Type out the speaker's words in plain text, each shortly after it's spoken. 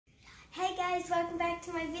guys, welcome back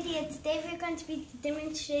to my video. Today we're going to be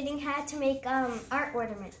demonstrating how to make art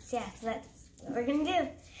ornaments. Yeah, so that's what we're going to do.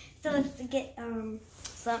 So let's get,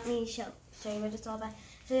 so let me show you what it's all about.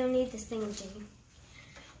 So you'll need this thing, Jane.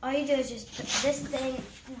 All you do is just put this thing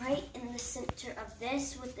right in the center of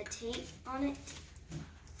this with the tape on it.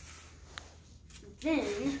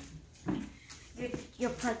 Then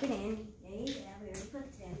you'll plug it in. There you go, we already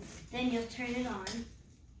plugged it in. Then you'll turn it on.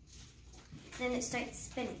 Then it starts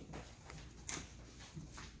spinning.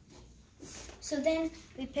 So then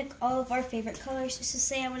we pick all of our favorite colors. So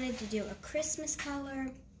say I wanted to do a Christmas color.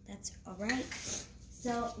 That's all right.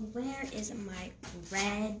 So where is my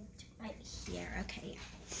red? Right here. Okay, yeah.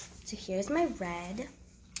 So here's my red.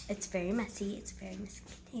 It's very messy. It's a very messy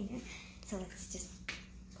container. So let's just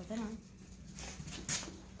put it on.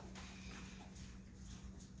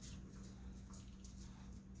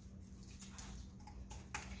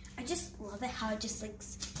 I just love it how it just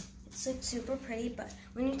looks, it's like super pretty, but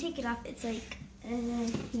when you take it off, it's like,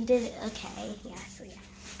 you did it, okay, yeah, so yeah.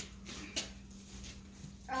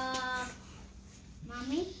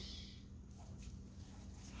 Mommy?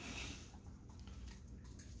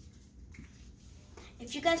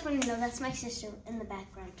 If you guys want to know, that's my sister in the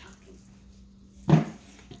background talking.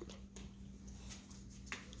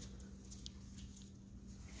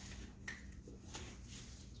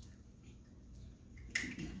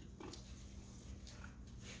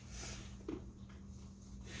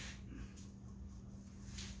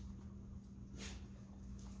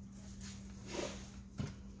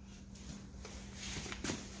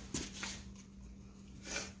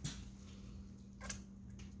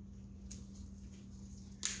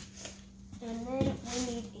 And then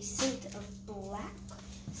we need a suit of black.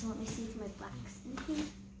 So let me see if my black's in here.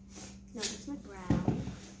 No, that's my brown.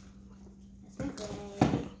 That's my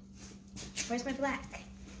gray. Where's my black?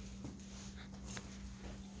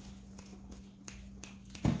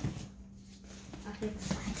 Oh, here's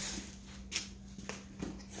the black.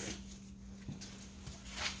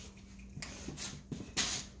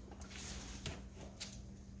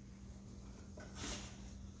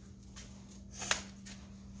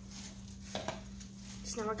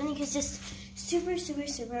 So now we're going to use this super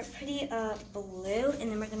pretty blue,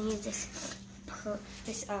 and then we're going to use this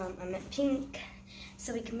pink,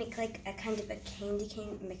 so we can make like a kind of a candy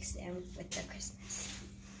cane mixed in with the Christmas.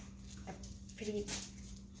 A pretty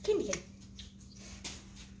candy cane.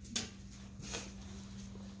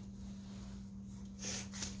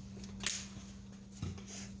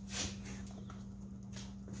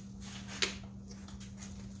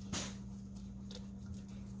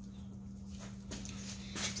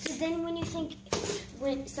 Then when you think,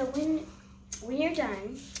 when you're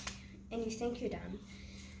done, and you think you're done,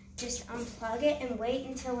 just unplug it and wait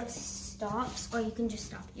until it stops, or you can just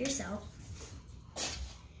stop it yourself.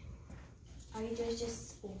 All you do is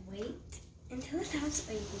just wait until it stops,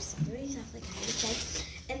 or you can just do it yourself like I just said.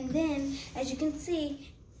 And then, as you can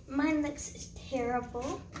see, mine looks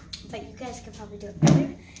terrible, but you guys can probably do it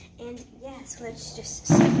better. And yeah, so let's just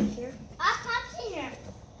stop it here. I'll come here.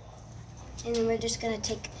 And then we're just going to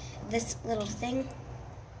take this little thing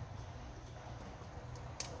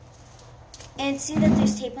and see that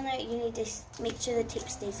there's tape on there. You need to make sure the tape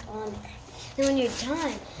stays on there. Then when you're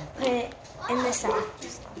done, put it in the side.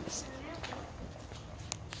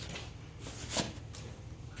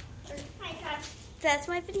 That's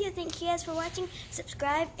my video. Thank you guys for watching.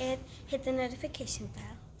 Subscribe and hit the notification bell.